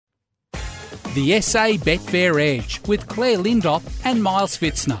The SA Betfair Edge with Clare Lindop and Miles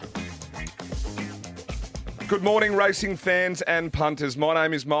Pfitzner. Good morning, racing fans and punters. My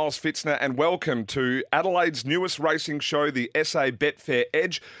name is Miles Pfitzner and welcome to Adelaide's newest racing show, the SA Betfair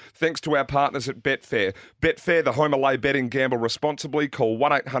Edge, thanks to our partners at Betfair. Betfair, the home of lay betting. Gamble responsibly. Call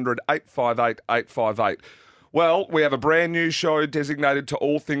 1-800-858-858. Well, we have a brand new show designated to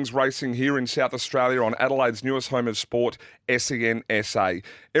all things racing here in South Australia on Adelaide's newest home of sport, SEN SA.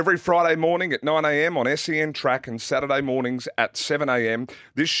 Every Friday morning at 9 a.m. on SEN Track and Saturday mornings at 7 a.m.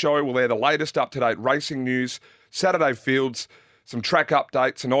 This show will air the latest up-to-date racing news, Saturday fields, some track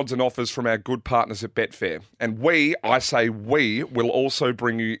updates and odds and offers from our good partners at Betfair. And we will also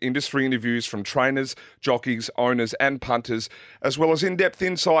bring you industry interviews from trainers, jockeys, owners and punters, as well as in-depth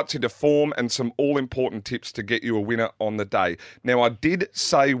insights into form and some all-important tips to get you a winner on the day. Now, I did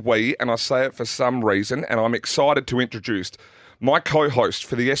say we, and I say it for some reason, and I'm excited to introduce my co-host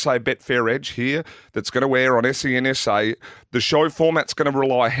for the SA Betfair Edge here that's going to air on SENSA. The show format's going to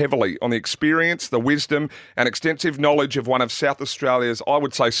rely heavily on the experience, the wisdom and extensive knowledge of one of South Australia's, I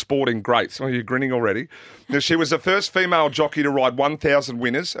would say, sporting greats. Oh, you're grinning already. Now, she was the first female jockey to ride 1,000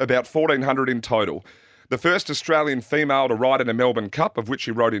 winners, about 1,400 in total. The first Australian female to ride in a Melbourne Cup, of which she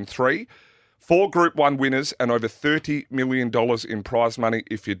rode in 3. 4 Group 1 winners and over $30 million in prize money,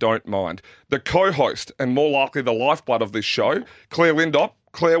 if you don't mind. The co-host and more likely the lifeblood of this show, Clare Lindop.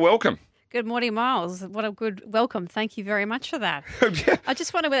 Clare, welcome. Good morning, Miles. What a good welcome. Thank you very much for that. Yeah. I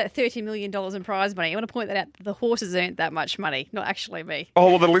just wonder about that $30 million in prize money. I want to point that out. The horses earned that much money, not actually me.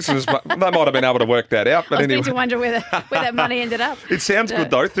 Oh, well, the listeners, they might have been able to work that out. But I was anyway. beginning to wonder where that money ended up. It sounds good,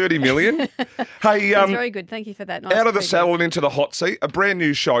 though, 30 million. Hey, It's very good. Thank you for that. Nice out of the preview. saddle and into the hot seat, a brand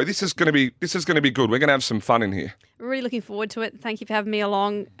new show. This is going to be good. We're going to have some fun in here. Really looking forward to it. Thank you for having me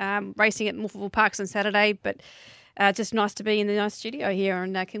along, racing at Morpheville Parks on Saturday, but just nice to be in the nice studio here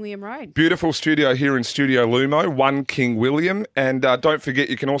on King William Road. Beautiful studio here in Studio Lumo, 1 King William. And don't forget,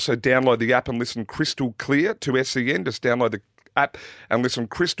 you can also download the app and listen crystal clear to SEN. Just download the app and listen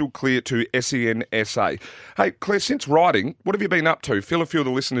crystal clear to SENSA. Hey, Claire, since riding, what have you been up to? Fill a few of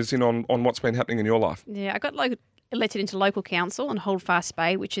the listeners in on what's been happening in your life. Yeah, I got elected into local council on Holdfast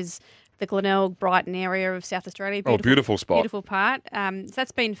Bay, which is the Glenelg, Brighton area of South Australia. Beautiful spot. Beautiful part. So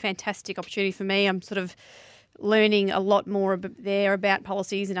that's been a fantastic opportunity for me. I'm sort of learning a lot more there about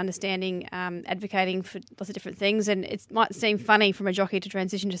policies and understanding, advocating for lots of different things. And it might seem funny from a jockey to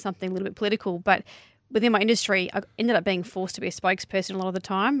transition to something a little bit political, but within my industry, I ended up being forced to be a spokesperson a lot of the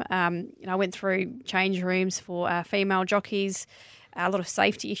time. I went through change rooms for female jockeys. A lot of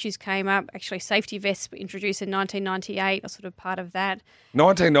safety issues came up. Actually, safety vests were introduced in 1998. I was sort of part of that.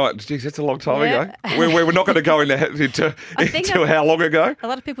 1990, geez, that's a long time ago. We're not going to go into how long ago. A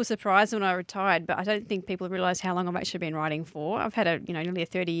lot of people were surprised when I retired, but I don't think people realise how long I've actually been riding for. I've had nearly a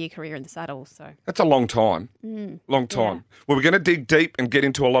 30-year career in the saddle. So that's a long time. Long time. Yeah. Well, we're going to dig deep and get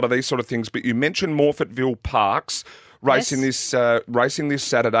into a lot of these sort of things, but you mentioned Morphettville Parks. Racing this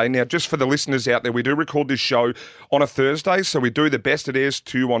Saturday. Now, just for the listeners out there, we do record this show on a Thursday, so we do the best it is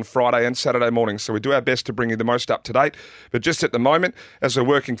to you on Friday and Saturday morning. So we do our best to bring you the most up to date. But just at the moment, as we're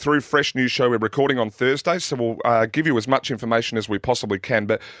working through fresh news show, we're recording on Thursday, so we'll give you as much information as we possibly can.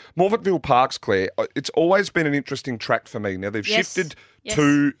 But Morphettville Parks, Claire, it's always been an interesting track for me. Now, they've shifted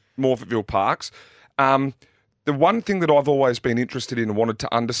to Morphettville Parks. The one thing that I've always been interested in and wanted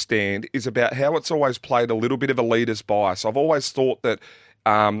to understand is about how it's always played a little bit of a leader's bias. I've always thought that,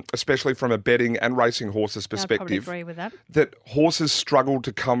 especially from a betting and racing horses perspective, I probably agree with that horses struggle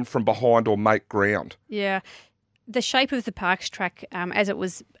to come from behind or make ground. Yeah. The shape of the Parks track, as it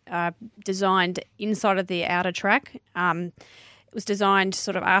was designed inside of the outer track, it was designed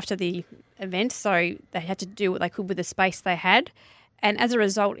sort of after the event, so they had to do what they could with the space they had. And as a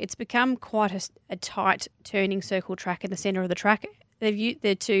result, it's become quite a tight turning circle track in the centre of the track. They've used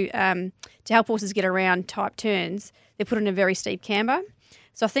there to help horses get around tight turns. They put in a very steep camber.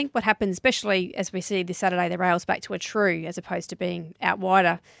 So I think what happens, especially as we see this Saturday, the rails back to a true as opposed to being out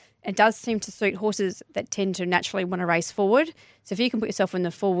wider. It does seem to suit horses that tend to naturally want to race forward. So if you can put yourself in the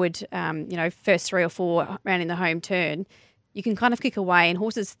forward, first 3 or 4 round in the home turn, you can kind of kick away. And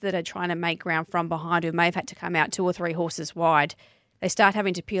horses that are trying to make ground from behind, who may have had to come out 2 or 3 horses wide, they start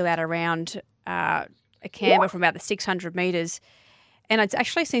having to peel out around a camber from about the 600 metres. And it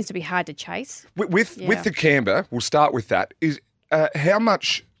actually seems to be hard to chase. With the camber, we'll start with that, is how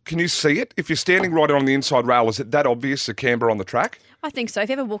much can you see it? If you're standing right on the inside rail, is it that obvious, the camber on the track? I think so. If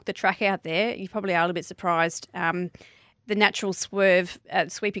you ever walk the track out there, you probably are a little bit surprised. The natural swerve,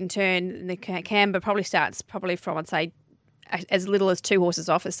 sweeping turn, the camber probably starts from, I'd say, as little as 2 horses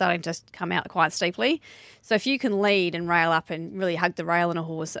off, it's starting to come out quite steeply. So if you can lead and rail up and really hug the rail on a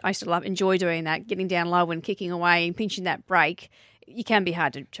horse, I used to enjoy doing that, getting down low and kicking away and pinching that brake. You can be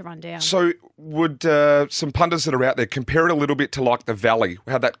hard to run down. So would some punters that are out there compare it a little bit to like the Valley,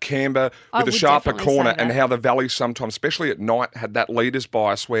 how that camber with a sharper corner, and how the Valley sometimes, especially at night, had that leader's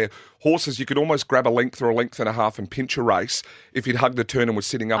bias where horses, you could almost grab a length or a length and a half and pinch a race if you'd hug the turn and was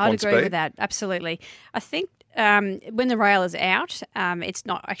sitting up on speed? I'd agree with that, absolutely. I think when the rail is out, it's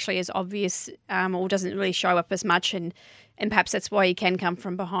not actually as obvious or doesn't really show up as much, and perhaps that's why you can come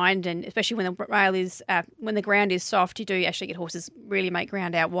from behind, and especially when the rail is when the ground is soft, you do actually get horses really make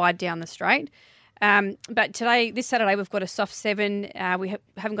ground out wide down the straight. But this Saturday, we've got a soft 7. We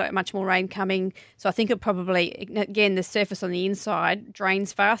haven't got much more rain coming, so I think it probably, again, the surface on the inside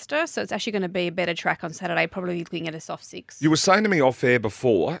drains faster, so it's actually going to be a better track on Saturday, probably looking at a soft 6. You were saying to me off air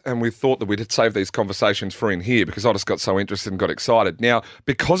before, and we thought that we'd save these conversations for in here because I just got so interested and got excited. Now,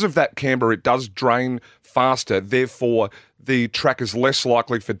 because of that camber, it does drain faster, therefore the track is less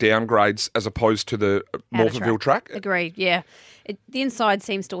likely for downgrades as opposed to the Morphettville track? Agreed, yeah. The inside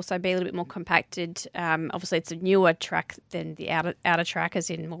seems to also be a little bit more compacted. Obviously, it's a newer track than the outer track, as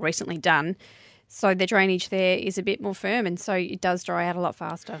in more recently done. So the drainage there is a bit more firm, and so it does dry out a lot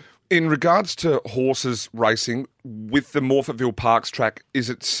faster. In regards to horses racing, with the Morphettville Parks track, is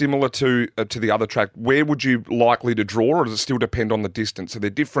it similar to the other track? Where would you likely to draw, or does it still depend on the distance? Are there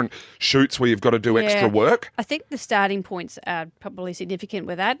different chutes where you've got to do extra work? I think the starting points are probably significant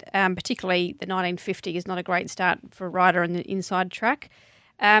with that. Particularly the 1950 is not a great start for a rider in the inside track.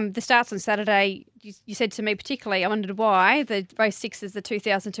 The starts on Saturday, you said to me particularly, I wondered why. The race 6 is the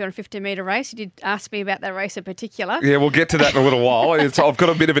 2,250-metre race. You did ask me about that race in particular. Yeah, we'll get to that in a little while. I've got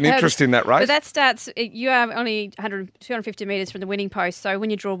a bit of an interest in that race. But that starts, you are only 250 metres from the winning post, so when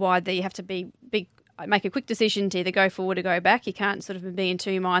you draw wide there, you have to make a quick decision to either go forward or go back. You can't sort of be in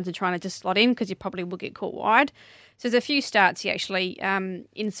two minds and trying to just slot in because you probably will get caught wide. So there's a few starts you actually,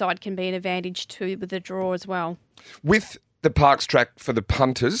 inside can be an advantage too with the draw as well. With the Parks track for the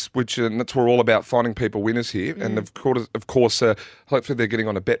punters, and that's what we're all about, finding people winners here. And of course, hopefully they're getting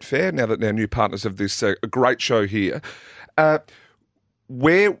on a Betfair now that they're new partners of this great show here.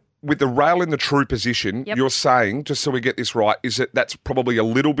 Where, with the rail in the true position, you're saying, just so we get this right, is that that's probably a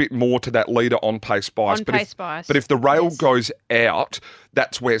little bit more to that leader on pace bias. But if the rail goes out,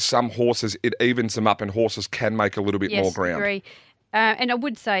 that's where some horses, it evens them up and horses can make a little bit more ground. Yes, agree. And I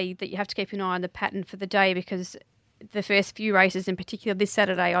would say that you have to keep an eye on the pattern for the day because the first few races, in particular this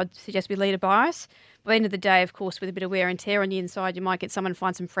Saturday, I'd suggest we leader bias. By the end of the day, of course, with a bit of wear and tear on the inside, you might get someone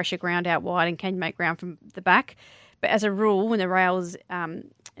find some fresher ground out wide and can make ground from the back. But as a rule, when the rail's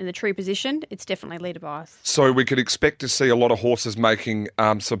in the true position, it's definitely leader bias. So we could expect to see a lot of horses making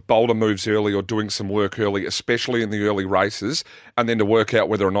some bolder moves early or doing some work early, especially in the early races, and then to work out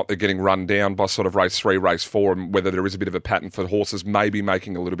whether or not they're getting run down by sort of race 3, race 4, and whether there is a bit of a pattern for horses maybe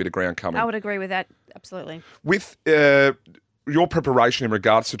making a little bit of ground coming. I would agree with that, absolutely. With your preparation in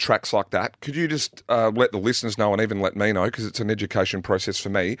regards to tracks like that, could you just let the listeners know and even let me know, because it's an education process for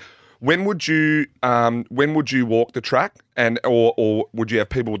me, when would you walk the track, or would you have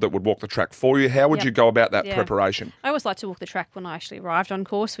people that would walk the track for you? How would you go about that preparation? I always like to walk the track when I actually arrived on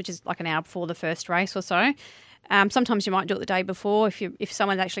course, which is like an hour before the first race or so. Sometimes you might do it the day before. If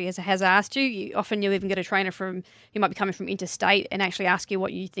someone actually has asked you, often you'll even get a trainer who might be coming from interstate and actually ask you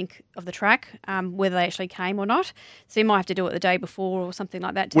what you think of the track, whether they actually came or not. So you might have to do it the day before or something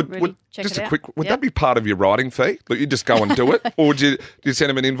like that to really check it out. Would that be part of your riding fee? That you just go and do it? Or do you send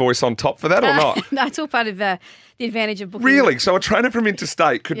them an invoice on top for that or not? No, it's all part of the advantage of booking. Really? So a trainer from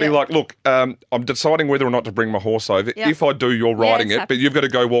interstate could be like, look, I'm deciding whether or not to bring my horse over. If I do, you're riding it, but you've got to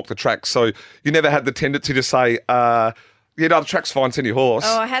go walk the track. So you never had the tendency to say, the track's fine, send your horse.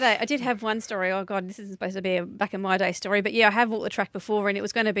 Oh, I did have one story. Oh, God, this isn't supposed to be a back in my day story. But, I have walked the track before and it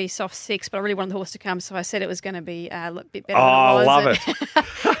was going to be soft 6, but I really wanted the horse to come, so I said it was going to be a bit better than it was. I love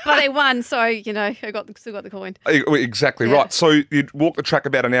it. But they won, so, I still got the coin. Exactly right. So you'd walk the track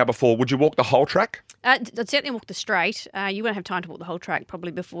about an hour before. Would you walk the whole track? I'd certainly walk the straight. You won't have time to walk the whole track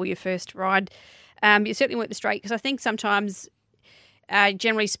probably before your first ride. You certainly walk the straight because I think sometimes...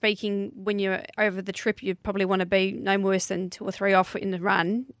 generally speaking, when you're over the trip, you probably want to be no worse than 2 or 3 off in the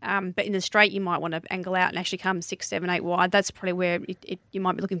run. But in the straight, you might want to angle out and actually come 6, 7, 8 wide. That's probably where you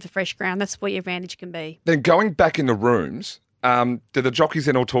might be looking for fresh ground. That's where your advantage can be. Then going back in the rooms, do the jockeys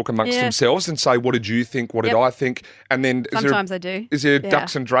then all talk amongst themselves and say, what did you think? What did I think? And then sometimes they do. Is there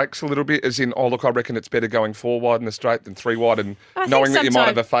ducks and drakes a little bit? As in, look, I reckon it's better going 4 wide in the straight than 3 wide, and knowing that you might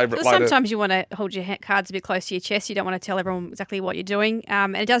have a favourite later. Sometimes you want to hold your cards a bit close to your chest. You don't want to tell everyone exactly what you're doing.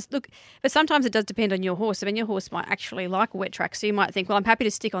 And it does look, but sometimes it does depend on your horse. I mean, your horse might actually like a wet track, so you might think, well, I'm happy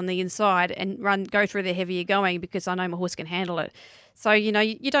to stick on the inside and go through the heavier going because I know my horse can handle it. So, you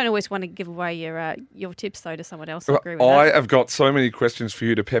don't always want to give away your tips, though, to someone else. I agree with that. I have got so many questions for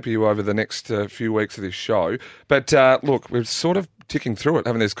you to pepper you over the next few weeks of this show. But, look, we're sort of ticking through it,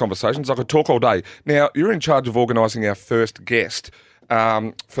 having these conversations. I could talk all day. Now, you're in charge of organising our first guest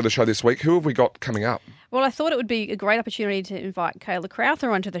for the show this week. Who have we got coming up? Well, I thought it would be a great opportunity to invite Kayla Crowther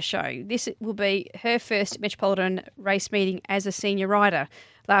onto the show. This will be her first Metropolitan race meeting as a senior rider.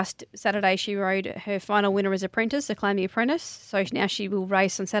 Last Saturday, she rode her final winner as apprentice, a claiming apprentice. So now she will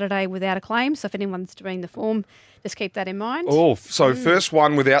race on Saturday without a claim. So if anyone's doing the form, just keep that in mind. Oh, so first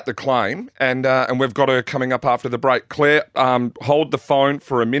one without the claim, and we've got her coming up after the break. Claire, hold the phone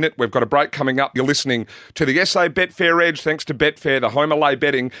for a minute. We've got a break coming up. You're listening to the SA Betfair Edge, thanks to Betfair, the home of lay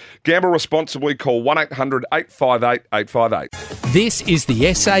betting. Gamble responsibly. Call 1-800-858-858. This is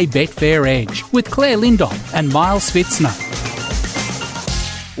the SA Betfair Edge with Clare Lindop and Miles Pfitzner.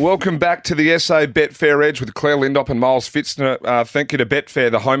 Welcome back to the SA Betfair Edge with Clare Lindop and Miles Pfitzner. Thank you to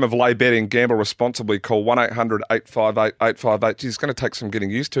Betfair, the home of lay betting. Gamble responsibly. Call 1-800-858-858. Geez, it's going to take some getting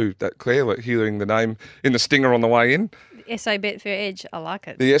used to that, Claire, like hearing the name in the stinger on the way in. The SA Betfair Edge, I like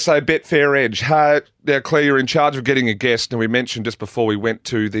it. The SA Betfair Edge. Now, Claire, you're in charge of getting a guest, and we mentioned just before we went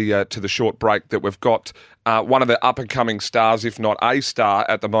to the short break that we've got one of the up-and-coming stars, if not a star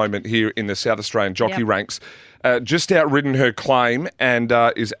at the moment here in the South Australian jockey ranks. Just outridden her claim and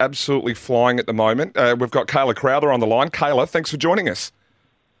is absolutely flying at the moment. We've got Kayla Crowther on the line. Kayla, thanks for joining us.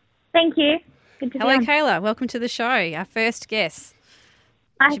 Thank you. Good to be Hello, on. Kayla. Welcome to the show, our first guest.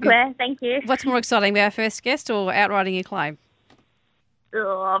 Hi, Claire. Thank you. What's more exciting, our first guest or outriding your claim?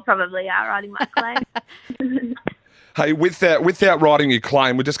 Oh, probably outriding my claim. Hey, without writing your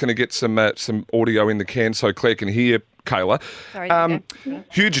claim, we're just going to get some audio in the can so Claire can hear Kayla. Sorry,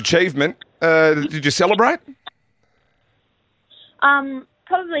 huge achievement. Did you celebrate?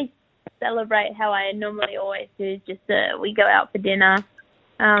 Probably celebrate how I normally always do. Just we go out for dinner.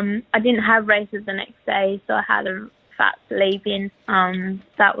 I didn't have races the next day, so I had a fat sleep in.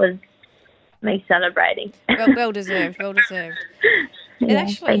 That was me celebrating. Well deserved. Well deserved. And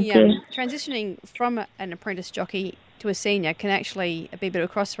actually, transitioning from an apprentice jockey to a senior can actually be a bit of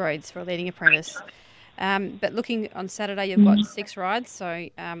a crossroads for a leading apprentice. But looking on Saturday, you've got 6 rides, so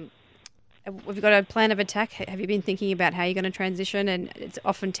we've got a plan of attack. Have you been thinking about how you're going to transition? And it's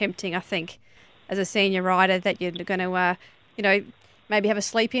often tempting, I think, as a senior rider that you're going to, maybe have a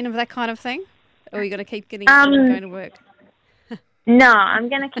sleep in of that kind of thing? Or are you going to keep getting going to work? No, I'm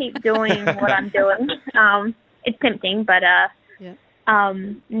going to keep doing what I'm doing. It's tempting, but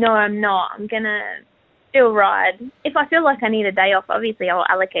no, I'm not. I'm going to still ride. If I feel like I need a day off, obviously I'll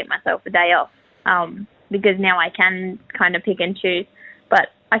allocate myself a day off because now I can kind of pick and choose. But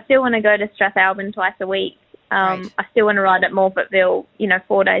I still want to go to Strathalbyn twice a week. I still want to ride at Morphettville,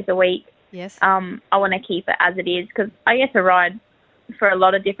 4 days a week. Yes. I want to keep it as it is because I get to ride for a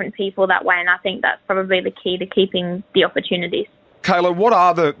lot of different people that way, and I think that's probably the key to keeping the opportunities. Kayla, what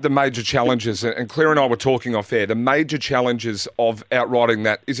are the major challenges? And Claire and I were talking off air. The major challenges of outriding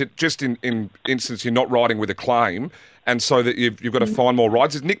that, is it just in instance you're not riding with a claim and so that you've got to find more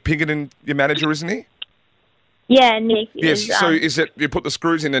rides? Is Nick Pinkerton your manager, isn't he? Yeah, Nick. Yes, so is it you put the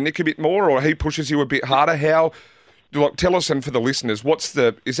screws in the Nick a bit more or he pushes you a bit harder? How, tell us, and for the listeners,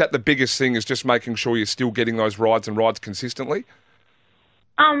 is that the biggest thing, is just making sure you're still getting those rides consistently?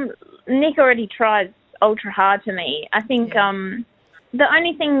 Nick already tries ultra hard for me. I think the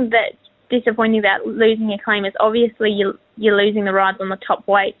only thing that's disappointing about losing your claim is obviously you're losing the rides on the top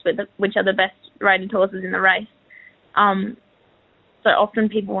weights, which are the best rated horses in the race. So often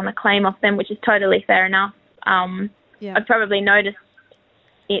people want to claim off them, which is totally fair enough. I've probably noticed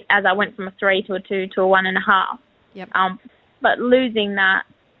it as I went from a 3 to a 2 to a 1.5. Yep. But losing that,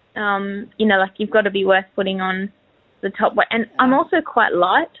 you've got to be worth putting on the top weight. And I'm also quite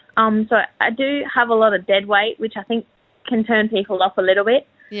light, so I do have a lot of dead weight, which I think can turn people off a little bit.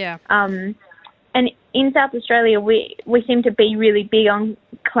 Yeah. And in South Australia, we seem to be really big on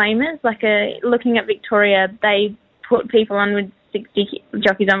claimers. Like looking at Victoria, they put people on with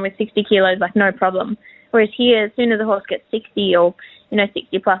jockeys on with 60 kilos, like no problem. Whereas here, as soon as the horse gets 60 or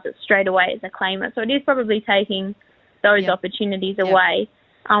 60 plus, it's straight away as a claimer. So it is probably taking those opportunities away.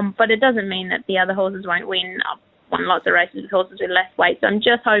 But it doesn't mean that the other horses won't win. I've won lots of races with horses with less weight. So I'm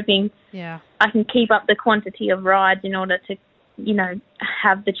just hoping I can keep up the quantity of rides in order to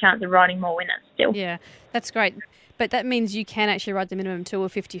have the chance of riding more winners still. Yeah, that's great. But that means you can actually ride the minimum 2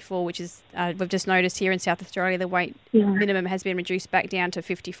 of 54, which is, we've just noticed here in South Australia, the weight minimum has been reduced back down to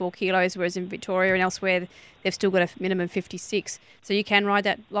 54 kilos, whereas in Victoria and elsewhere, they've still got a minimum 56. So you can ride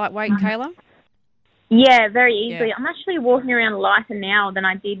that lightweight, Kayla? Yeah, very easily. Yeah. I'm actually walking around lighter now than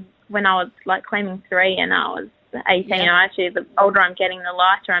I did when I was claiming 3 and I was 18. Yeah. Actually, the older I'm getting, the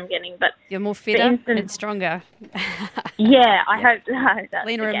lighter I'm getting. But You're more fitter and stronger. Yeah, I hope that's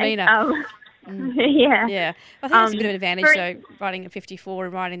Leaner the and case. meaner. Yeah. Yeah. I think it's a bit of an advantage, though, riding at 54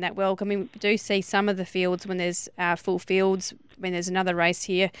 and riding that well. I mean, we do see some of the fields when there's full fields, when there's another race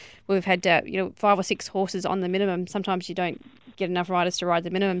here, we've had 5 or 6 horses on the minimum. Sometimes you don't get enough riders to ride the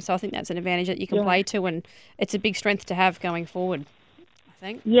minimum, so I think that's an advantage that you can play to, and it's a big strength to have going forward, I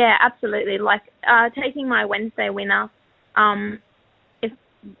think. Yeah, absolutely. Taking my Wednesday winner, if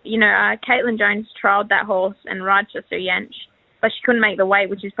Caitlin Jones trialled that horse and ride to Suyanch, but she couldn't make the weight,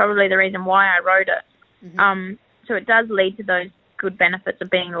 which is probably the reason why I rode it. Mm-hmm. So it does lead to those good benefits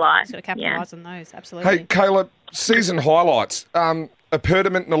of being light. Sort of capitalise on those, absolutely. Hey, Kayla, season highlights. A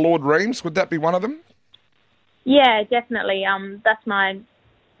Perdiment and a Lord Reims, would that be one of them? Yeah, definitely. That's my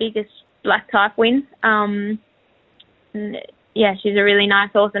biggest black type win. Yeah, she's a really nice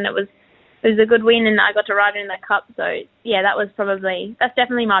horse, and it was a good win, and I got to ride her in the Cup. So yeah, that's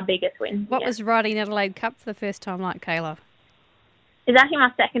definitely my biggest win. What was riding Adelaide Cup for the first time like, Kayla? It's actually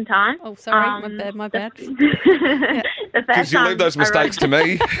my second time. Oh, sorry, my bad. Because you leave those mistakes to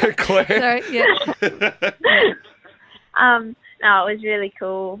me, Claire. Sorry, yeah. No, it was really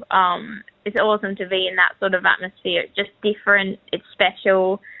cool. It's awesome to be in that sort of atmosphere. It's just different. It's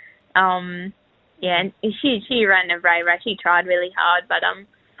special. And she ran a brave race. She tried really hard, but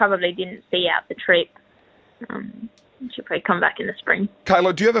probably didn't see out the trip. She'll probably come back in the spring.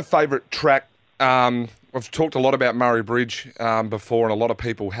 Kayla, do you have a favourite track? I've talked a lot about Murray Bridge before, and a lot of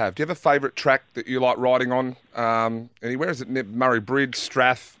people have. Do you have a favourite track that you like riding on anywhere? Is it Murray Bridge,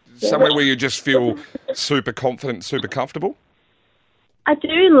 Strath, somewhere where you just feel super confident, super comfortable? I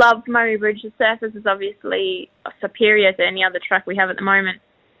do love Murray Bridge. The surface is obviously superior to any other track we have at the moment.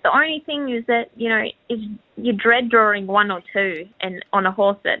 The only thing is that, is you dread drawing 1 or 2 and on a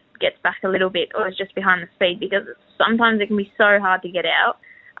horse that gets back a little bit or is just behind the speed, because sometimes it can be so hard to get out.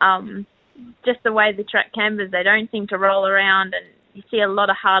 Just the way the track cambers, they don't seem to roll around, and you see a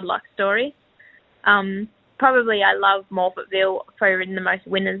lot of hard luck stories. Probably I love Morphettville for ridden the most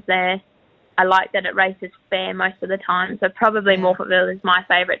winners there. I like that it races fair most of the time, so probably Morphettville is my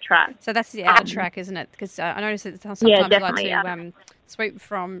favourite track. So that's the outer track, isn't it? Because I noticed that sometimes you like to sweep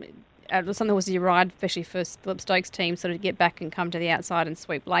from some of the horses you ride, especially for Philip Stokes' team, sort of get back and come to the outside and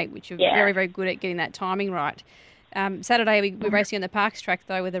sweep late, which you're very, very good at getting that timing right. Saturday we're racing on the Parks track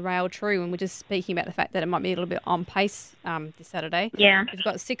though with a Rail True, and we're just speaking about the fact that it might be a little bit on pace this Saturday. Yeah, we've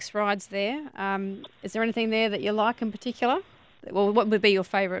got 6 rides there. Is there anything there that you like in particular? Well, what would be your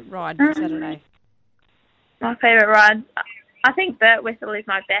favourite ride for Saturday? My favourite ride, I think Burt Whistle is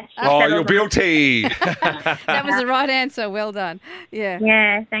my best. Oh, you're guilty. That was the right answer. Well done. Yeah.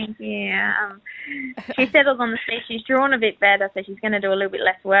 Yeah, thank you. She settles on the speed. She's drawn a bit better, so she's going to do a little bit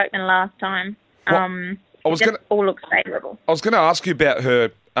less work than last time. All looks favourable. I was going to ask you about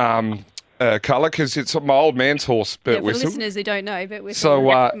her colour, because it's my old man's horse, Burt Whistle. For listeners who don't know, Burt Whistle,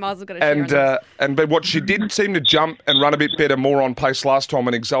 Miles has got a share on but what she did seem to jump and run a bit better, more on pace last time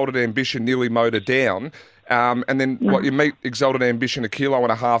when Exalted Ambition nearly mowed her down. And then you meet Exalted Ambition 1.5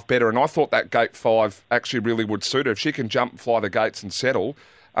 kilos better, and I thought that gate 5 actually really would suit her. If she can jump, fly the gates and settle,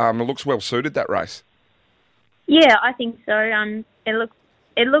 it looks well suited, that race. Yeah, I think so.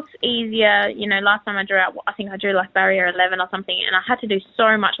 It looks easier. Last time I drew out, I think I drew like barrier 11 or something, and I had to do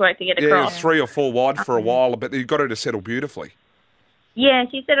so much work to get across. Yeah, 3 or 4 wide for a while, but you got her to settle beautifully. Yeah,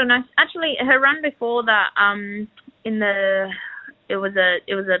 she settled nice. Actually, her run before that, it was a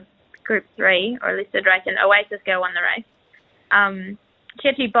Group 3 or listed race, and Oasis Girl won the race. She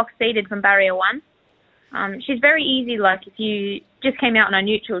had to be box seated from barrier 1. She's very easy. Like if you just came out on a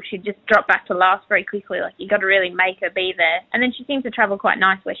neutral, she'd just drop back to last very quickly. Like you got to really make her be there, and then she seems to travel quite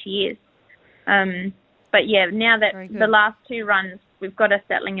nice where she is. But yeah, now that the last 2 runs, we've got her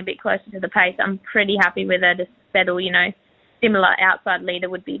settling a bit closer to the pace. I'm pretty happy with her to settle. Similar outside leader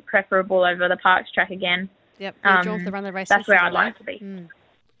would be preferable over the Parks track again. Yep, you're drawn for the run the race. That's where I'd like to be.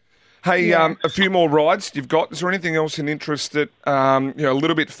 Hey, a few more rides you've got. Is there anything else in interest that, a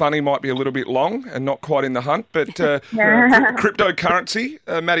little bit funny, might be a little bit long and not quite in the hunt, but cryptocurrency,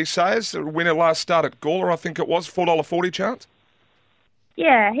 Matty Sayers, the winner last start at Gawler, I think it was, $4.40 chance?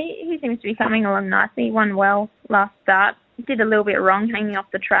 Yeah, he seems to be coming along nicely. He won well last start. Did a little bit wrong hanging off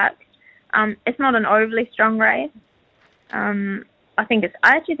the track. It's not an overly strong race. I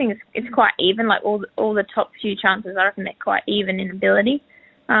actually think it's quite even. Like all the top few chances, I reckon they're quite even in ability.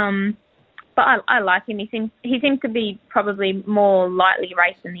 But I like him. He seems to be probably more lightly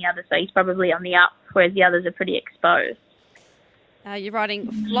raced than the others, so he's probably on the up, whereas the others are pretty exposed. You're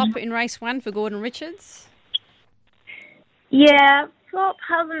riding Flop in race 1 for Gordon Richards? Yeah, Flop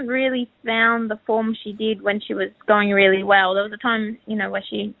hasn't really found the form she did when she was going really well. There was a time, where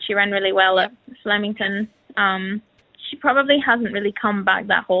she ran really well at Flemington. She probably hasn't really come back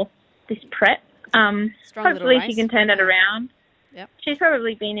that horse this prep. Hopefully she can turn it around. Yep. She's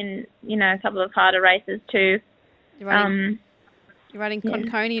probably been in, a couple of harder races too. You're riding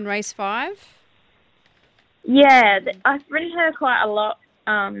Conconi in race 5? Yeah, I've ridden her quite a lot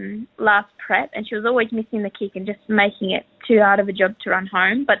last prep, and she was always missing the kick and just making it too hard of a job to run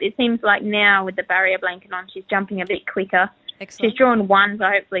home. But it seems like now with the barrier blanket on, she's jumping a bit quicker. Excellent. She's drawn 1, so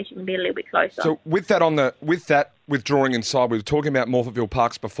hopefully she can be a little bit closer. So with drawing inside, we were talking about Morphettville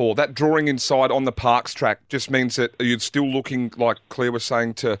Parks before. That drawing inside on the Parks track just means that you're still looking, like Claire was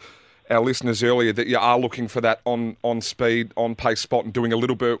saying to our listeners earlier, that you are looking for that on speed, on pace spot, and doing a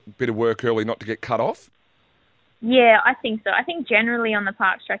little bit of work early not to get cut off. Yeah, I think so. I think generally on the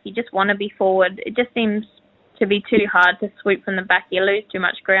Parks track, you just want to be forward. It just seems to be too hard to swoop from the back. You lose too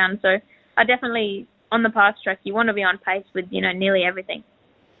much ground. So I definitely, on the Parks track, you want to be on pace with, nearly everything.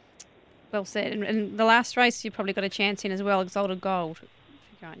 Well said. And the last race you probably got a chance in as well, Exalted Gold,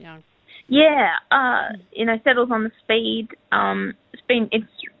 if you aren't young. Yeah, settles on the speed. It's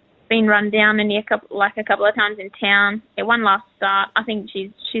been run down only a couple of times in town. It won last start. I think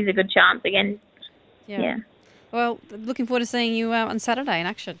she's a good chance again. Yeah. Well, looking forward to seeing you on Saturday in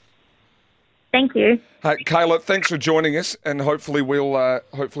action. Thank you. Hey, Kayla, thanks for joining us, and hopefully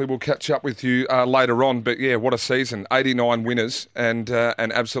we'll catch up with you later on. But yeah, what a season! 89 winners and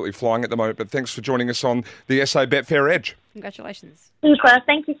absolutely flying at the moment. But thanks for joining us on the SA Betfair Edge. Congratulations.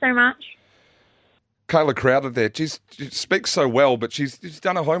 Thank you so much. Kayla Crowther there. She speaks so well, but she's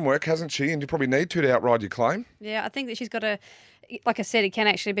done her homework, hasn't she? And you probably need to outride your claim. Yeah, I think that she's got like I said, it can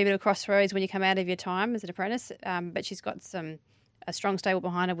actually be a bit of a crossroads when you come out of your time as an apprentice. But she's got a strong stable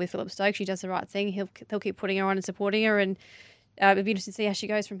behind her with Philip Stokes. She does the right thing. They'll keep putting her on and supporting her, and it'll be interesting to see how she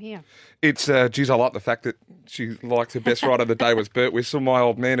goes from here. It's, I like the fact that she liked her best rider of the day was Bert Whistle. My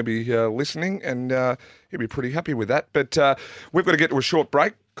old man will be listening, and he'll be pretty happy with that. But we've got to get to a short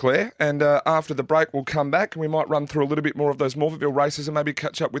break, Claire, and after the break we'll come back and we might run through a little bit more of those Morphettville races and maybe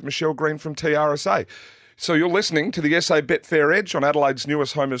catch up with Michelle Green from TRSA. So you're listening to the SA Betfair Edge on Adelaide's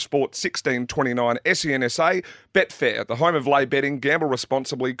newest home of sport, 1629 SENSA. Betfair, the home of lay betting. Gamble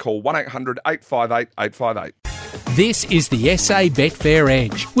responsibly. Call 1-800-858-858. This is the SA Betfair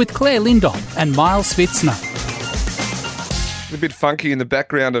Edge with Clare Lindop and Miles Pfitzner. A bit funky in the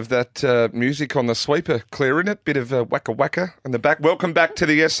background of that music on the sweeper, Claire, isn't it? Bit of wacka wacka in the back. Welcome back to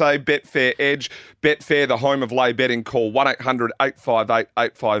the SA Betfair Edge. Betfair, the home of lay betting. Call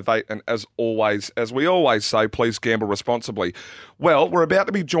 1-800-858-858. And as we always say, please gamble responsibly. Well, we're about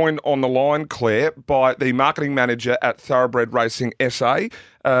to be joined on the line, Claire, by the marketing manager at Thoroughbred Racing SA,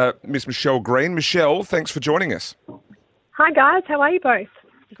 Miss Michelle Green. Michelle, thanks for joining us. Hi, guys. How are you both?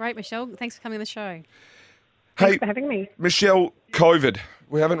 Great, Michelle. Thanks for coming on the show. Thanks for having me. Michelle, COVID.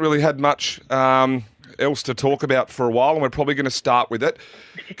 We haven't really had much else to talk about for a while, and we're probably going to start with it.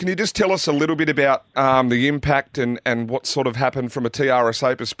 Can you just tell us a little bit about the impact and what sort of happened from a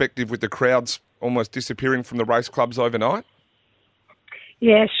TRSA perspective with the crowds almost disappearing from the race clubs overnight?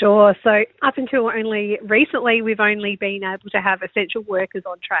 Yeah, sure. So up until only recently, we've only been able to have essential workers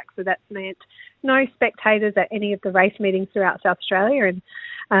on track. So that's meant no spectators at any of the race meetings throughout South Australia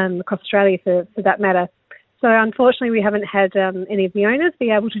and across Australia for that matter. So unfortunately, we haven't had any of the owners be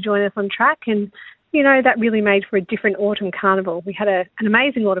able to join us on track, and that really made for a different autumn carnival. We had an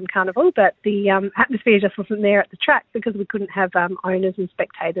amazing autumn carnival, but the atmosphere just wasn't there at the track because we couldn't have owners and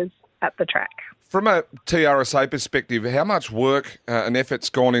spectators at the track. From a TRSA perspective, how much work and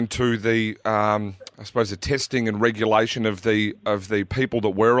effort's gone into the, the testing and regulation of the people that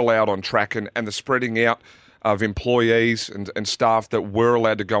were allowed on track and the spreading out of employees and staff that were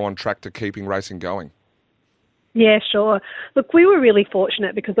allowed to go on track to keeping racing going? Yeah, sure. Look, we were really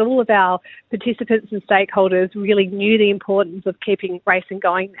fortunate because all of our participants and stakeholders really knew the importance of keeping racing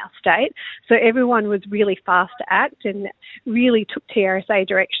going in our state. So everyone was really fast to act and really took TRSA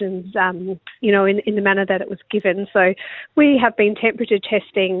directions, in the manner that it was given. So we have been temperature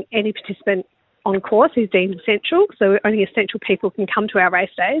testing any participant on course is deemed essential, so only essential people can come to our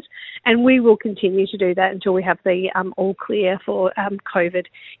race days, and we will continue to do that until we have the all clear for COVID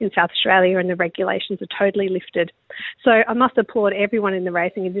in South Australia and the regulations are totally lifted. So I must applaud everyone in the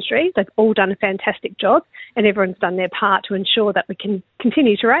racing industry. They've all done a fantastic job, and everyone's done their part to ensure that we can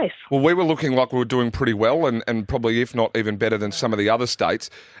continue to race. Well, we were looking like we were doing pretty well and probably, if not even better than some of the other states.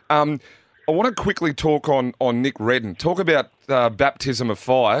 I want to quickly talk on Nick Redden. Talk about baptism of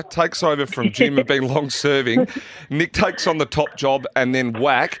fire. Takes over from Jim and being long-serving. Nick takes on the top job and then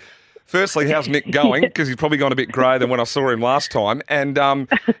whack. Firstly, how's Nick going? Because he's probably gone a bit grey than when I saw him last time. And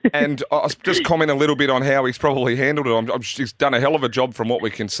I'll just comment a little bit on how he's probably handled it. He's done a hell of a job from what we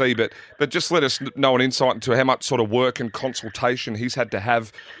can see. But just let us know an insight into how much sort of work and consultation he's had to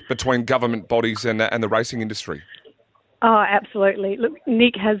have between government bodies and the racing industry. Oh, absolutely. Look,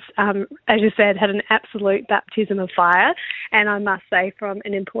 Nick has, as you said, had an absolute baptism of fire. And I must say, from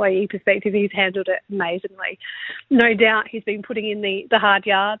an employee perspective, he's handled it amazingly. No doubt he's been putting in the hard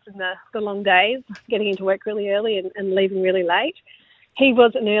yards and the long days, getting into work really early and leaving really late. He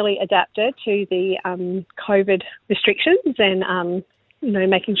was an early adapter to the COVID restrictions and,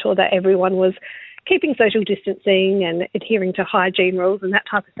 making sure that everyone was keeping social distancing and adhering to hygiene rules and that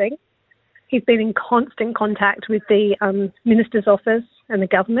type of thing. He's been in constant contact with the Minister's office and the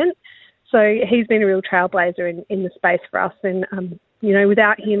government. So he's been a real trailblazer in the space for us. And,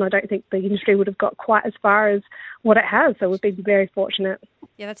 without him, I don't think the industry would have got quite as far as what it has. So we've been very fortunate.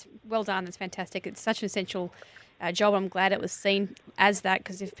 Yeah, that's well done. That's fantastic. It's such an essential job. I'm glad it was seen as that,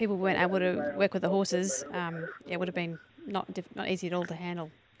 because if people weren't able to work with the horses, it would have been not easy at all to handle.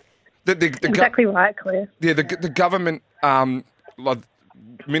 Exactly right, Claire. Yeah, the government...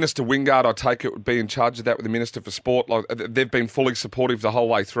 Minister Wingard, I take it, would be in charge of that with the Minister for Sport. They've been fully supportive the whole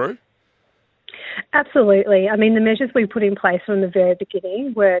way through? Absolutely. I mean, the measures we put in place from the very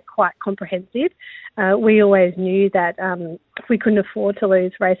beginning were quite comprehensive. We always knew that we couldn't afford to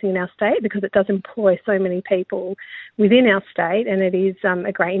lose racing in our state because it does employ so many people within our state, and it is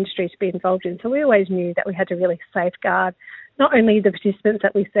a great industry to be involved in. So we always knew that we had to really safeguard not only the participants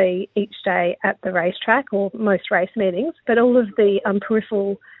that we see each day at the racetrack or most race meetings, but all of the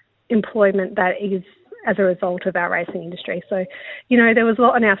peripheral employment that is as a result of our racing industry. So, there was a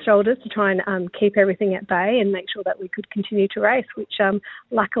lot on our shoulders to try and keep everything at bay and make sure that we could continue to race, which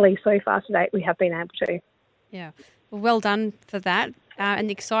luckily so far to date we have been able to. Yeah, well done for that. And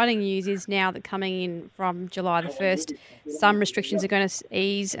the exciting news is now that coming in from July the 1st, some restrictions are going to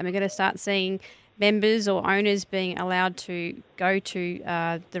ease and we're going to start seeing members or owners being allowed to go to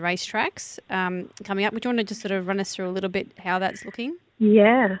the racetracks coming up. Would you want to just sort of run us through a little bit how that's looking?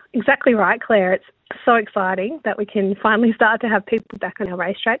 Yeah, exactly right, Claire. It's so exciting that we can finally start to have people back on our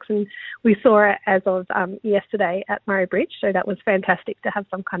racetracks, and we saw it as of yesterday at Murray Bridge, so that was fantastic to have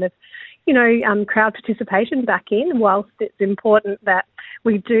some kind of, crowd participation back in, whilst it's important that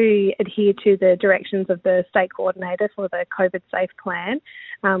we do adhere to the directions of the state coordinator for the COVID safe plan,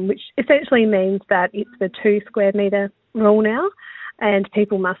 which essentially means that it's the 2 square metre rule now, and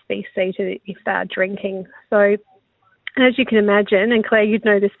people must be seated if they're drinking. So as you can imagine, and Claire, you'd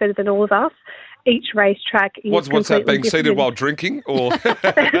know this better than all of us, each racetrack is What's that, being seated while drinking? Or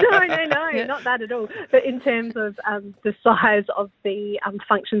No, not that at all. But in terms of the size of the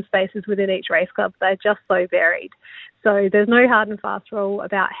function spaces within each race club, they're just so varied. So there's no hard and fast rule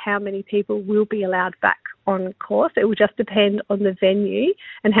about how many people will be allowed back on course. It will just depend on the venue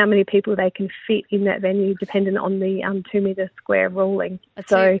and how many people they can fit in that venue, dependent on the 2 metre square ruling.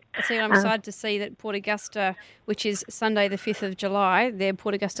 I'm excited to see that Port Augusta, which is Sunday the 5th of July, their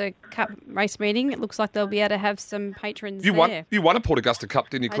Port Augusta Cup race meeting, it looks like they'll be able to have some patrons there. You won a Port Augusta Cup,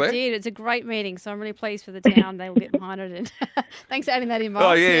 didn't you, Claire? I did. It's a great meeting, so I'm really pleased for the town. They will get behind it. And thanks for adding that in,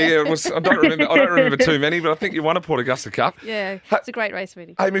 Miles. Oh, yeah. I don't remember too many, but I think you won a Port Augusta Cup. Yeah, it's a great race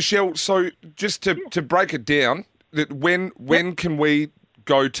meeting. Hey, Michelle, so just to break it down, when can we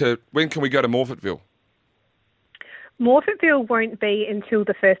go to Morfettville? Morfettville won't be until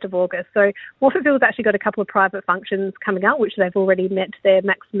the 1st of August. So Morfettville's actually got a couple of private functions coming up, which they've already met their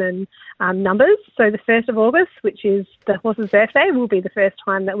maximum numbers. So the 1st of August, which is the horse's birthday, will be the first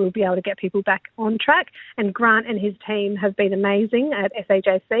time that we'll be able to get people back on track. And Grant and his team have been amazing at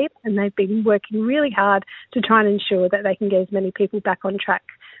SAJC, and they've been working really hard to try and ensure that they can get as many people back on track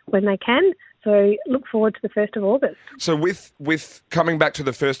when they can. So look forward to the 1st of August. So with coming back to the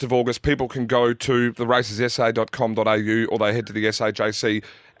 1st of August, people can go to theracessa.com.au or they head to the SAJC,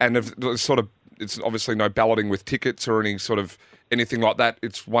 and it's obviously no balloting with tickets or anything like that.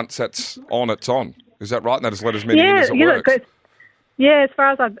 It's once that's on, it's on. Is that right? And they just let as many in as it works. Yeah, as far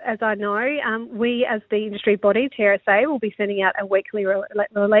as I know, we as the industry body, TRSA, will be sending out a weekly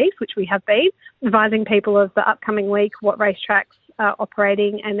release, which we have been, advising people of the upcoming week, what racetracks are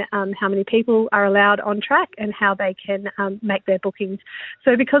operating and how many people are allowed on track and how they can make their bookings.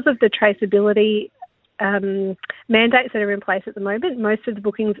 So because of the traceability mandates that are in place at the moment, most of the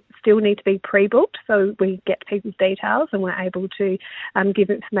bookings still need to be pre-booked, so we get people's details and we're able to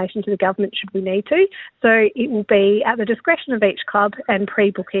give information to the government should we need to. So it will be at the discretion of each club and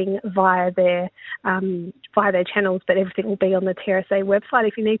pre-booking via their channels, but everything will be on the TRSA website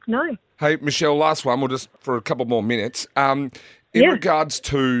if you need to know. Hey, Michelle, last one. We'll just for a couple more minutes. In regards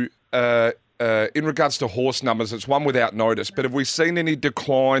to horse numbers, it's one without notice, but have we seen any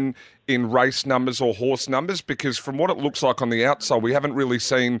decline in race numbers or horse numbers? Because from what it looks like on the outside, we haven't really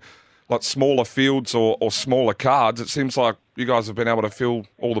seen like smaller fields or smaller cards. It seems like you guys have been able to fill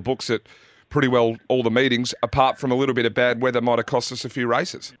all the books at pretty well all the meetings, apart from a little bit of bad weather might have cost us a few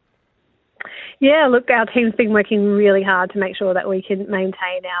races. Yeah, look, our team's been working really hard to make sure that we can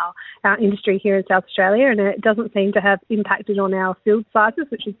maintain our industry here in South Australia, and it doesn't seem to have impacted on our field sizes,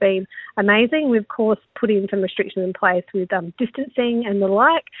 which has been amazing. We've, of course, put in some restrictions in place with distancing and the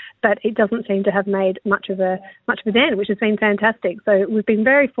like, but it doesn't seem to have made much of a dent, which has been fantastic. So we've been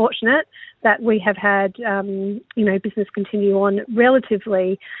very fortunate that we have had, business continue on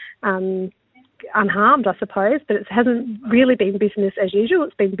relatively unharmed, I suppose, but it hasn't really been business as usual.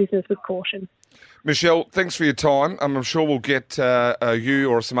 It's been business with caution. Michelle, thanks for your time. I'm sure we'll get you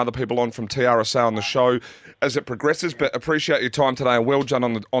or some other people on from TRSA on the show as it progresses, but appreciate your time today and well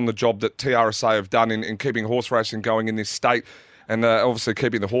done on the job that TRSA have done in keeping horse racing going in this state and obviously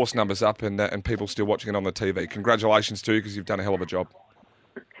keeping the horse numbers up and people still watching it on the TV. Congratulations to you because you've done a hell of a job.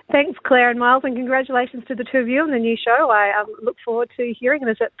 Thanks, Clare and Miles, and congratulations to the two of you on the new show. I look forward to hearing it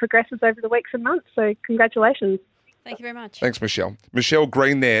as it progresses over the weeks and months, so congratulations. Thank you very much. Thanks, Michelle. Michelle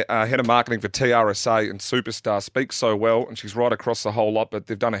Green there, Head of Marketing for TRSA and Superstar, speaks so well, and she's right across the whole lot, but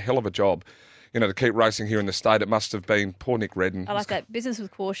they've done a hell of a job. To keep racing here in the state. It must have been poor Nick Redden. I like that. Business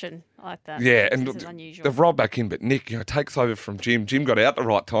with caution. I like that. Yeah, this and is unusual. they've rolled back in, but Nick, takes over from Jim. Jim got out the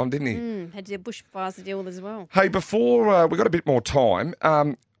right time, didn't he? Had to do bushfires to deal with as well. Hey, before we got a bit more time,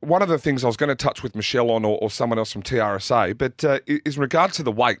 one of the things I was going to touch with Michelle on or someone else from TRSA, but is in regard to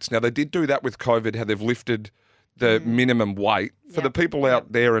the weights. Now, they did do that with COVID, how they've lifted the minimum weight. For the people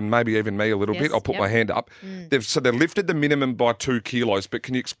out there, and maybe even me a little bit, I'll put my hand up. They've lifted the minimum by 2 kilos, but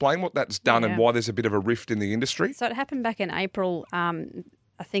can you explain what that's done and why there's a bit of a rift in the industry? So it happened back in April.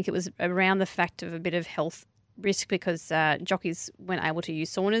 I think it was around the fact of a bit of health risk because jockeys weren't able to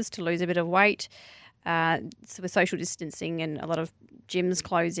use saunas to lose a bit of weight. So with social distancing and a lot of gyms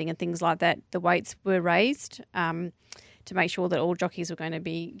closing and things like that, the weights were raised to make sure that all jockeys were going to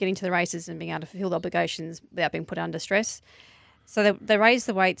be getting to the races and being able to fulfil the obligations without being put under stress. So they raised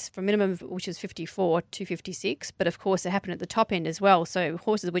the weights from minimum, which is 54, to 56. But, of course, it happened at the top end as well. So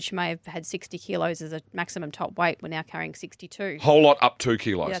horses which may have had 60 kilos as a maximum top weight were now carrying 62. Whole lot up 2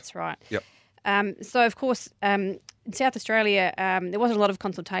 kilos. Yeah, that's right. Yep. So, of course, in South Australia, there wasn't a lot of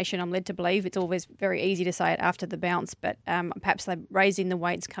consultation, I'm led to believe. It's always very easy to say it after the bounce, but perhaps raising the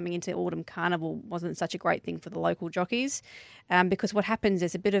weights coming into Autumn Carnival wasn't such a great thing for the local jockeys because what happens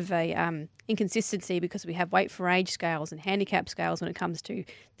is a bit of a inconsistency because we have weight for age scales and handicap scales when it comes to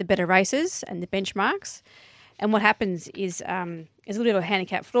the better races and the benchmarks. And what happens is there's a little bit of a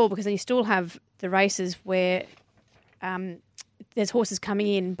handicap flaw because then you still have the races where there's horses coming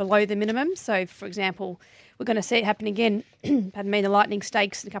in below the minimum. So, for example, we're going to see it happen again. Pardon me, the Lightning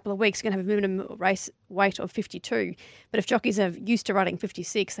Stakes in a couple of weeks are going to have a minimum race weight of 52. But if jockeys are used to riding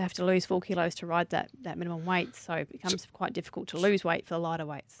 56, they have to lose 4 kilos to ride that minimum weight. So it becomes quite difficult to lose weight for the lighter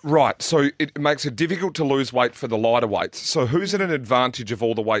weights. Right. So it makes it difficult to lose weight for the lighter weights. So who's at an advantage of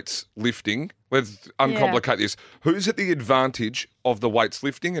all the weights lifting? Let's uncomplicate this. Who's at the advantage of the weights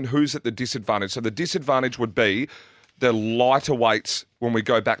lifting and who's at the disadvantage? So the disadvantage would be the lighter weights, when we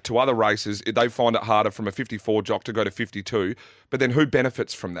go back to other races, they find it harder from a 54 jock to go to 52. But then who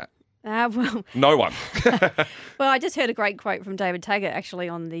benefits from that? No one. Well, I just heard a great quote from David Taggart actually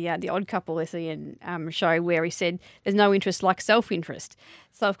on the Odd Couple SEN show where he said, "There's no interest like self-interest."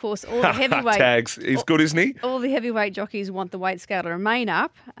 So, of course, all the heavyweight tags. He's good, isn't he? All the heavyweight jockeys want the weight scale to remain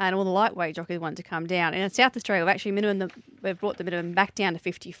up, and all the lightweight jockeys want it to come down. And in South Australia, we've brought the minimum back down to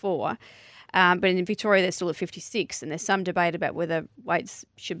 54. But in Victoria, they're still at 56, and there's some debate about whether weights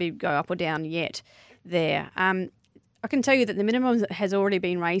should go up or down yet there. I can tell you that the minimum has already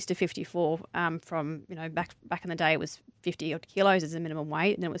been raised to 54 from, back in the day it was 50 odd kilos as the minimum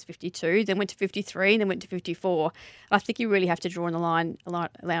weight, and then it was 52, then went to 53, and then went to 54. I think you really have to draw in the line in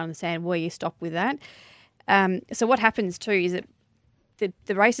the sand where you stop with that. So what happens too is that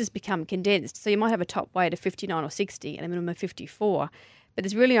the races become condensed. So you might have a top weight of 59 or 60 and a minimum of 54, but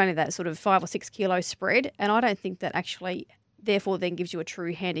there's really only that sort of 5 or 6 kilo spread. And I don't think that actually, therefore, then gives you a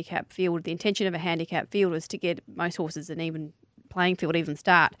true handicap field. The intention of a handicap field is to get most horses an even playing field, even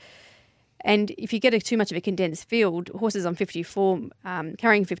start. And if you get too much of a condensed field, horses on 54,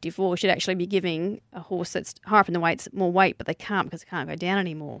 carrying 54 should actually be giving a horse that's higher up in the weights more weight, but they can't because they can't go down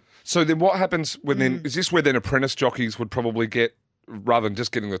anymore. So then what happens when then, is this where then apprentice jockeys would probably get, rather than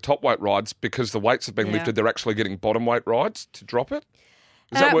just getting the top weight rides, because the weights have been lifted, they're actually getting bottom weight rides to drop it?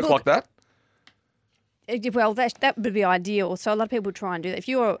 Does that work like that? Well, that would be ideal. So a lot of people try and do that. If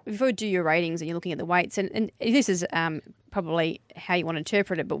you do your ratings and you're looking at the weights, and this is probably how you want to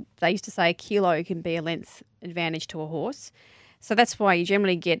interpret it, but they used to say a kilo can be a length advantage to a horse. So that's why you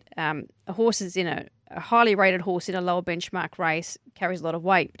generally get a horse is in a highly rated horse in a lower benchmark race carries a lot of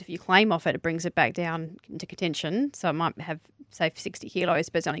weight. But if you claim off it, it brings it back down into contention. So it might have, say, 60 kilos,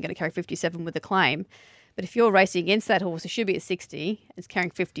 but it's only going to carry 57 with the claim. But if you're racing against that horse, it should be at 60, it's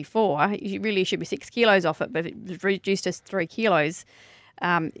carrying 54, you really should be 6 kilos off it. But if it's reduced to 3 kilos,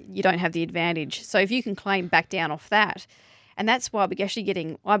 you don't have the advantage. So if you can claim back down off that, and that's why we're actually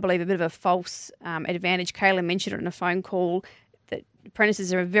getting, I believe, a bit of a false advantage. Kayla mentioned it in a phone call that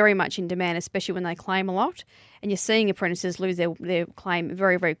apprentices are very much in demand, especially when they claim a lot. And you're seeing apprentices lose their claim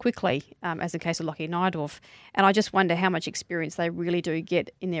very, very quickly, as the case of Lockie Nydorf. And I just wonder how much experience they really do get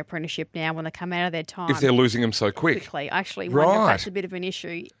in their apprenticeship now when they come out of their time. If they're losing them so quickly. I actually wonder if that's a bit of an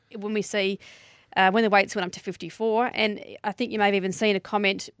issue. When we see, when the weights went up to 54, and I think you may have even seen a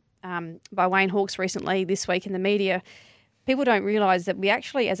comment by Wayne Hawkes recently this week in the media, people don't realise that we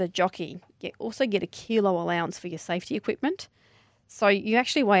actually, as a jockey, also get a kilo allowance for your safety equipment. So you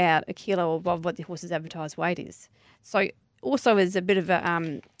actually weigh out a kilo above what the horse's advertised weight is. So also as a bit of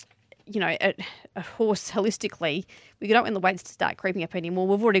a horse holistically, we don't want the weights to start creeping up anymore.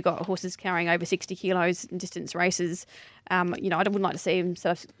 We've already got horses carrying over 60 kilos in distance races. I wouldn't like to see them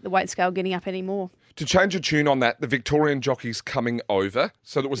sort of the weight scale getting up anymore. To change a tune on that, the Victorian jockeys coming over.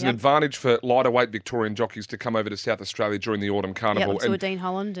 So there was an advantage for lighter weight Victorian jockeys to come over to South Australia during the autumn carnival. Yeah, Dean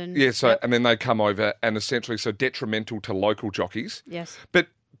Holland. And then they come over and essentially so detrimental to local jockeys. Yes. But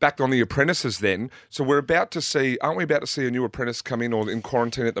back on the apprentices then, so aren't we about to see a new apprentice come in or in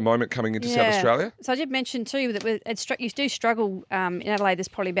quarantine at the moment coming into South Australia? So I did mention too that you do struggle in Adelaide. There's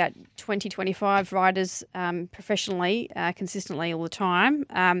probably about 20, 25 riders professionally, consistently all the time.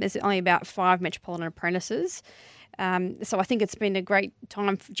 There's only about 5 metropolitan apprentices. So I think it's been a great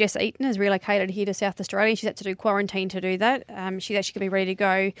time. Jess Eaton has relocated here to South Australia. She's had to do quarantine to do that. She's actually going to be ready to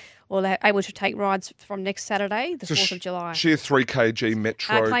go or able to take rides from next Saturday, the 4th of July. She a 3 kg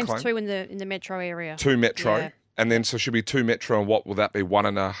metro claims claim? 2 in the metro area. 2 metro. Yeah. And then so she'll be 2 metro and what will that be?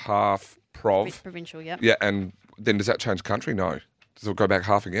 1.5 prov? Provincial, yeah. Yeah, and then does that change country? No. Does it go back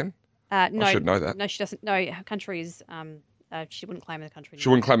half again? No. I should know that. No, she doesn't. No, her country is... she wouldn't claim the country anymore. She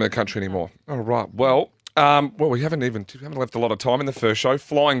wouldn't claim the country anymore. All right. Well, we haven't left a lot of time in the first show.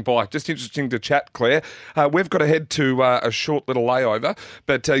 Flying by. Just interesting to chat, Claire. We've got to head to a short little layover,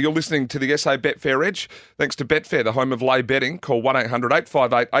 but you're listening to the SA Betfair Edge. Thanks to Betfair, the home of lay betting. Call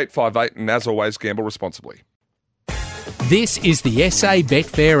 1-800-858-858 and as always, gamble responsibly. This is the SA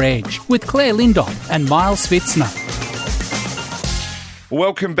Betfair Edge with Clare Lindop and Miles Pfitzner.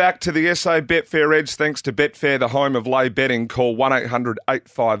 Welcome back to the SA Betfair Edge. Thanks to Betfair, the home of lay betting. Call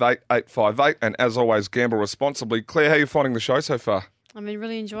 1-800-858-858 and as always, gamble responsibly. Claire, how are you finding the show so far? I've been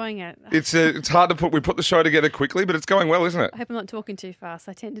really enjoying it. It's hard to we put the show together quickly, but it's going well, isn't it? I hope I'm not talking too fast.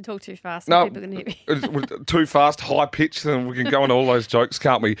 I tend to talk too fast. No, people can hear me. Too fast, high pitch, and we can go on all those jokes,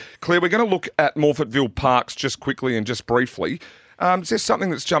 can't we? Claire, we're going to look at Morphettville Parks just quickly and just briefly. Is there something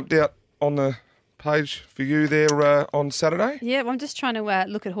that's jumped out on the page for you there on Saturday? Yeah, well, I'm just trying to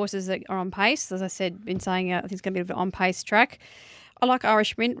look at horses that are on pace. As I said, been saying I think it's going to be an on-pace track. I like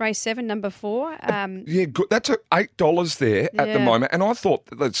Irish Mint, race 7, number 4. Yeah, good. That's at $8 there at the moment. And I thought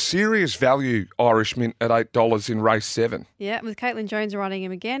that's serious value, Irish Mint, at $8 in race 7. Yeah, with Caitlin Jones riding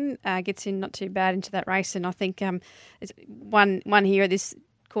him again, gets in not too bad into that race. And I think it's one here at this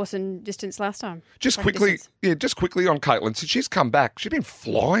course and distance last time. Just quickly on Caitlin. So she's come back. She's been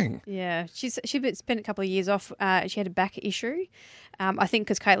flying. Yeah, she's spent a couple of years off. She had a back issue. I think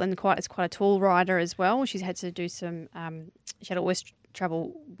because Caitlin is quite a tall rider as well. She's had to do some. She had always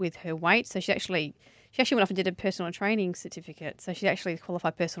trouble with her weight, so she She actually went off and did a personal training certificate. So she's actually a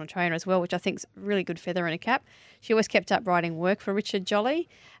qualified personal trainer as well, which I think is a really good feather in her cap. She always kept up riding work for Richard Jolly.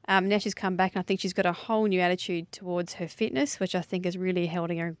 Now she's come back, and I think she's got a whole new attitude towards her fitness, which I think is really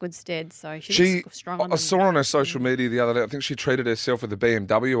holding her in good stead. So she looks strong. I saw on her social media the other day, I think she treated herself with a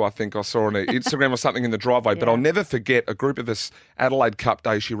BMW. I think I saw on her Instagram or something in the driveway. But I'll never forget a group of us, Adelaide Cup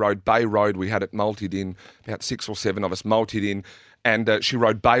Day, she rode Bay Road. We had it multied in, about 6 or 7 of us multied in. And she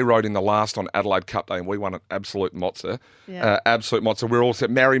rode Bay Road in the last on Adelaide Cup Day, and we won an absolute mozza. Yeah. Absolute mozza. We're all set.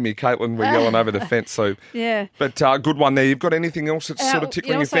 Marry me, Caitlin. We're yelling over the fence. So, yeah. But good one there. You've got anything else that's sort of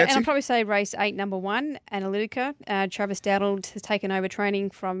tickling your fancy? And I'll probably say race 8, number 1, Analytica. Travis Dowdle has taken over training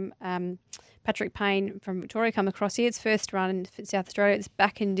from Patrick Payne from Victoria, come across here. It's first run in South Australia. It's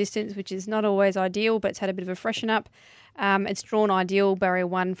back in distance, which is not always ideal, but it's had a bit of a freshen up. It's drawn ideal, barrier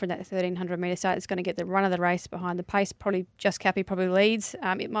 1 for that 1,300 metre start. It's going to get the run of the race behind the pace. Probably Just Cappy probably leads.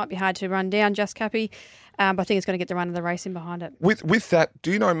 It might be hard to run down Just Cappy, but I think it's going to get the run of the race in behind it. With that,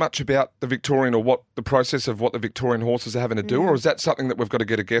 do you know much about the Victorian or what the process of what the Victorian horses are having to do, or is that something that we've got to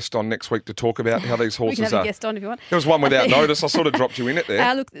get a guest on next week to talk about how these horses we can have a guest on if you want. There was one without notice. I sort of dropped you in it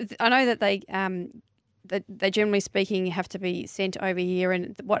there. Look, I know that they generally speaking have to be sent over here,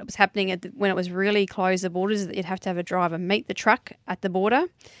 and what was happening when it was really closed the borders is that you'd have to have a driver meet the truck at the border.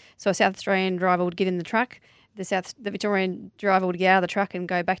 So a South Australian driver would get in the truck, the Victorian driver would get out of the truck and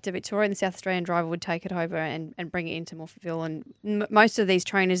go back to Victoria, and the South Australian driver would take it over and bring it into Morpheville. And most of these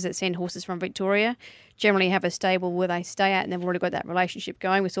trainers that send horses from Victoria generally have a stable where they stay at, and they've already got that relationship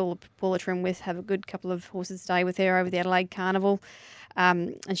going. We saw Paula Trimwith have a good couple of horses stay with her over the Adelaide Carnival,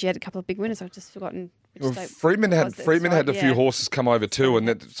 and she had a couple of big winners. I've just forgotten. Well, Freeman had a few horses come over too, and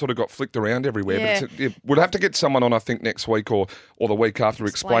that sort of got flicked around everywhere. Yeah. But we'll have to get someone on, I think, next week or the week after to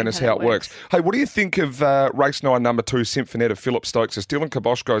explain us how it works. Hey, what do you think of race 9, number 2, Symphonetta, Philip Stokes? As Dylan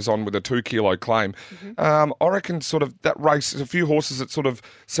Kibosh goes on with a 2 kilo claim, I reckon sort of that race, there's a few horses that sort of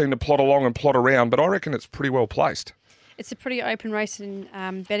seem to plod along and plod around, but I reckon it's pretty well placed. It's a pretty open race, and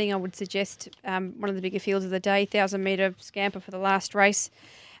betting, I would suggest one of the bigger fields of the day, 1,000 metre scamper for the last race.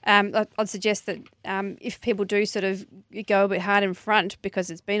 I'd suggest that if people do sort of go a bit hard in front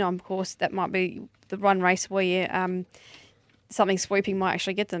because it's been on course, that might be the one race where something sweeping might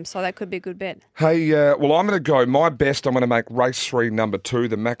actually get them. So that could be a good bet. Hey, well, I'm going to go my best. I'm going to make race 3, number 2,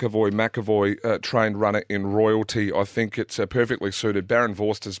 the McAvoy trained runner in Royalty. I think it's perfectly suited. Baron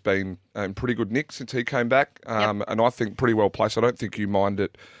Vorster's been in pretty good nick since he came back, and I think pretty well placed. I don't think you mind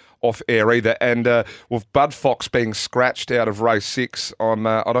it off air either. And with Bud Fox being scratched out of race 6,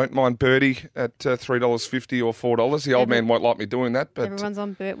 I don't mind Birdie at $3.50 or $4. The old man won't like me doing that. But everyone's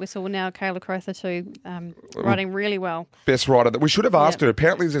on Burt Whistle now. Kayla Crowther too, riding really well. Best rider. We should have asked her.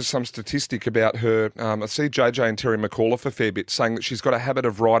 Apparently there's some statistic about her. I see JJ and Terry McAuliffe a fair bit saying that she's got a habit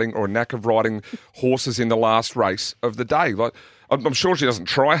of riding or a knack of riding horses in the last race of the day. Like, I'm sure she doesn't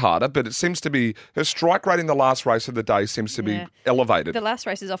try harder, but it seems to be her strike rate in the last race of the day seems to be elevated. The last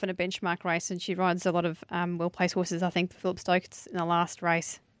race is often a benchmark race, and she rides a lot of well-placed horses. I think Philip Stokes in the last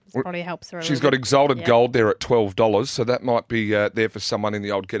race probably helps her. She's got Exalted Gold there at $12, so that might be there for someone in the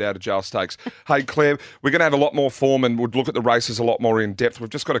old get out of jail stakes. Hey, Claire, we're going to have a lot more form and we'll look at the races a lot more in depth. We've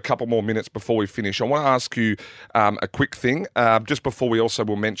just got a couple more minutes before we finish. I want to ask you a quick thing. Just before we also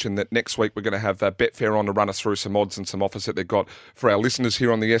will mention that next week we're going to have Betfair on to run us through some odds and some offers that they've got for our listeners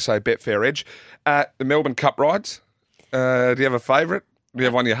here on the SA Betfair Edge. The Melbourne Cup rides, do you have a favourite? Do you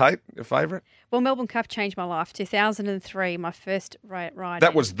have one you hate, your favourite? Well, Melbourne Cup changed my life. 2003, my first ride.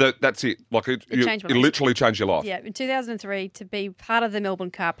 That's it. Like it literally changed your life. Yeah, in 2003, to be part of the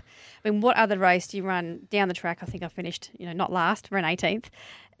Melbourne Cup. I mean, what other race do you run down the track? I think I finished, not last, ran 18th.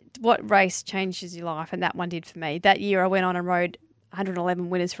 What race changes your life? And that one did for me. That year I went on and rode 111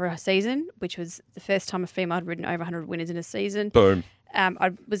 winners for a season, which was the first time a female had ridden over 100 winners in a season. Boom.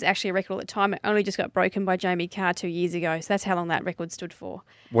 I was actually a record at the time. It only just got broken by Jamie Carr 2 years ago. So that's how long that record stood for.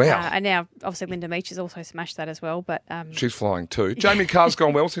 Wow. And now, obviously, Linda Meach has also smashed that as well. But she's flying too. Jamie Carr's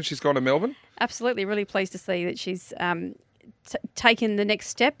gone well since she's gone to Melbourne? Absolutely. Really pleased to see that she's taken the next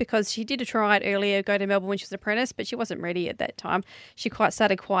step, because she did try it earlier, go to Melbourne when she was an apprentice, but she wasn't ready at that time. She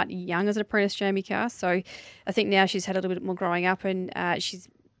started quite young as an apprentice, Jamie Carr. So I think now she's had a little bit more growing up, and she's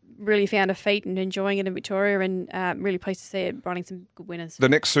really found her feet and enjoying it in Victoria, and really pleased to see it riding some good winners. The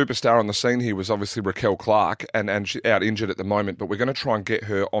next superstar on the scene here was obviously Raquel Clark, and she's out injured at the moment, but we're going to try and get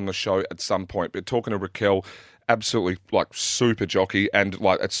her on the show at some point. But talking to Raquel, absolutely super jockey and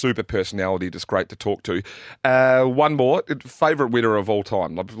a super personality, just great to talk to. One more, favourite winner of all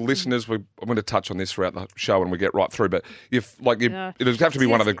time. Listeners, I'm going to touch on this throughout the show when we get right through, but it'd have to be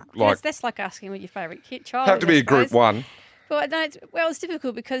one of the... That's like asking what your favourite child have to be a Group 1. Well, no, it's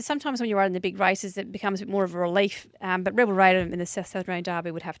difficult because sometimes when you're riding the big races, it becomes a bit more of a relief. But Rebel Raider in the South Australian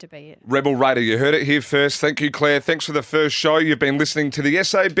Derby would have to be it. Rebel Raider, you heard it here first. Thank you, Claire. Thanks for the first show. You've been listening to the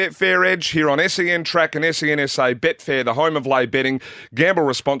SA Betfair Edge here on SEN Track and SEN SA Betfair, the home of lay betting. Gamble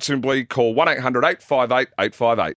responsibly. Call 1-800-858-858.